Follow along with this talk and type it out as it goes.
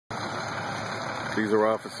These are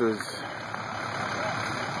officers,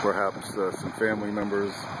 perhaps some family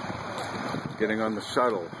members, getting on the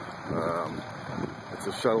shuttle. It's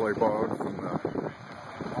a shuttle they borrowed from the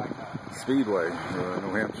Speedway, the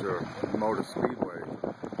New Hampshire Motor Speedway.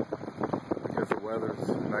 Because the weather's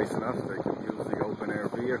nice enough, they can use the open-air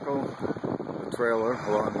vehicle, the trailer,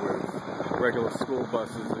 along with regular school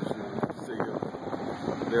buses, as you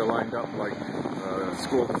see. They're lined up like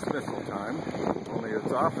school dismissal time, only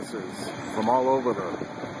it's officers from all over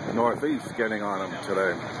the Northeast getting on them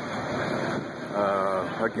today.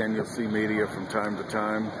 Again, you'll see media from time to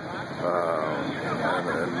time,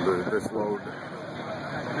 and this load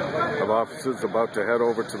of officers about to head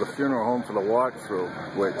over to the funeral home for the walkthrough,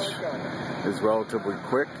 which is relatively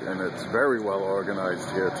quick, and it's very well organized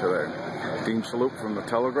here today. Dean Shalhoup from the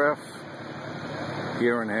Telegraph,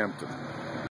 here in Hampton.